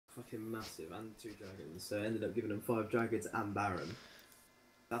fucking massive and 2 dragons, so I ended up giving them 5 dragons and Baron.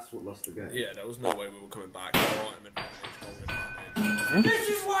 That's what lost the game. Yeah, there was no way we were coming back. Alright, I'm advantage. This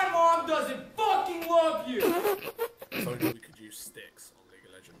is why Mom doesn't fucking love you! If only we could use sticks on League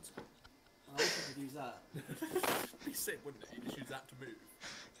of Legends. I wish I could use that. It'd be sick, wouldn't it? You just use that to move.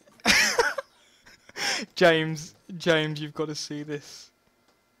 James, you've got to see this.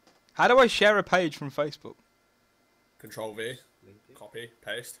 How do I share a page from Facebook? Control V, copy,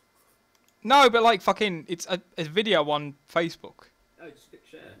 paste. No, but like fucking, it's a video on Facebook. Oh, just click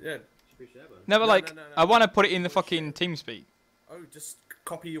share. Yeah. Just click share button. No, but No, like, no, no, I want to put it in the Push fucking it. TeamSpeak. Oh, just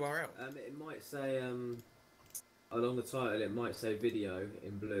copy URL. It might say, along the title, it might say video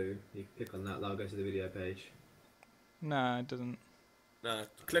in blue. You can click on that, that'll go to the video page. No, it doesn't. No,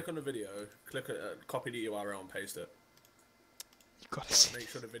 click on the video, click copy the URL and paste it. You got to Like, see. make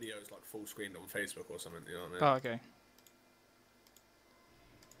sure the video is like full screened on Facebook or something, you know what I mean? Oh, okay.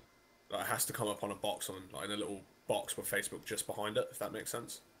 Like, it has to come up on a box like in a little box with Facebook just behind it, if that makes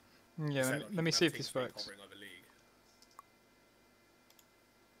sense. Yeah, Say, let, like, you let me can see have if this TeamSpeak works. hovering over League.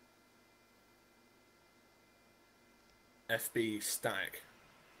 FB static.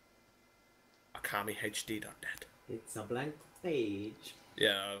 AkamiHD.net. It's a blank page.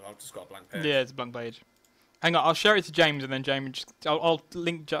 Yeah, I've just got a blank page. Yeah, it's a blank page. Hang on, I'll share it to James, and then James, I'll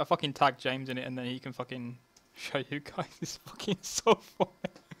link, I'll fucking tag James in it, and then he can fucking show you guys. It's fucking so funny.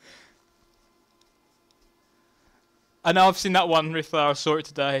 I know I've seen that one, Riffler. I saw it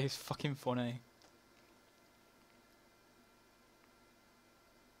today. It's fucking funny.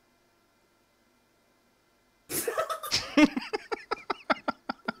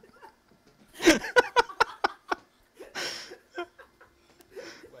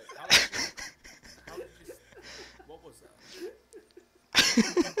 Wait, how did you what was that?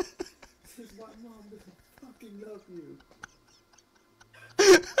 This is why Mom doesn't fucking love you.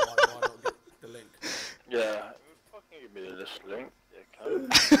 Why not get the link? Yeah, fucking give me this link. Yeah, can.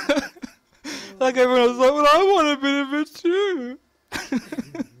 Like everyone was like, well, I want a bit of it too.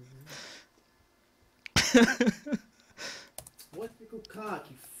 What's it called cock,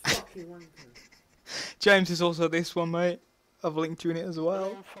 you fucking wanker? James is also this one, mate. I've linked you in it as Put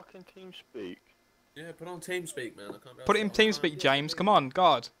well. on fucking TeamSpeak. Yeah, put on TeamSpeak, man. I can't be Put it in TeamSpeak, James. Come on,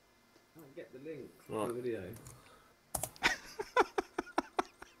 God. I can't get the link Right. for the video.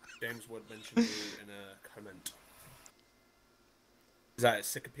 James would mention you in a comment. Is that it?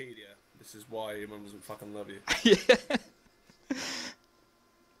 Wikipedia? This is why your mum doesn't fucking love you. Yeah.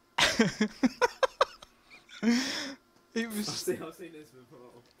 It I've was. seen this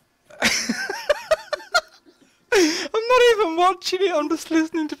before. I'm not even watching it. I'm just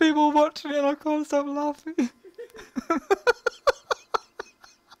listening to people watching it, and I can't stop laughing.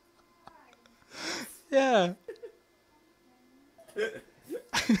 Yeah. This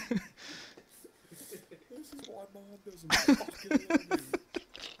is why mum doesn't fucking love you.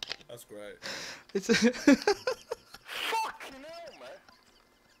 That's great. It's. Fucking hell, man.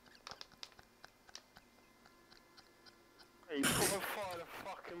 Hey, you couldn't find a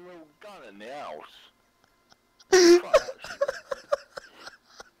fucking real gun in the house. Fuck that shit.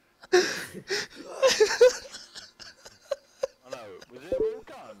 I know, was it a real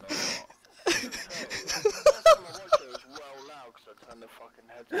gun or not? I couldn't tell. The first time I watched it, it was well loud because I turned the fucking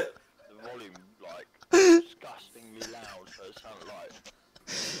headset, the volume, like, disgustingly loud, so it sounded like...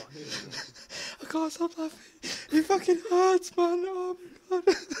 I can't stop laughing. It fucking hurts, man. Oh my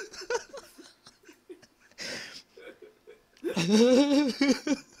God.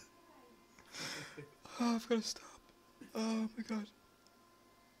 Oh, I've got to stop. Oh my God.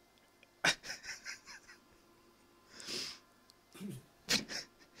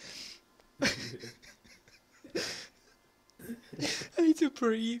 I need to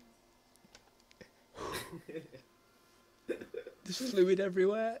breathe. There's fluid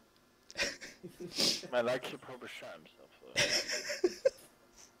everywhere. Man, that kid probably shot himself.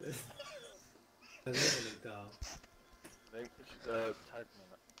 There's a link, Carl. Tag me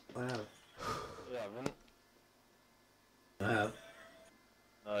in it. I have. You haven't? I have.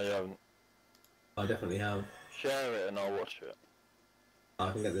 No, you haven't. I definitely have. Share it and I'll watch it.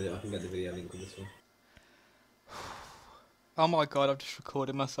 I can get the video link on this one. Oh my God, I've just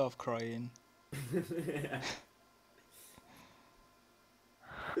recorded myself crying.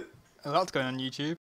 Oh, that's going on YouTube.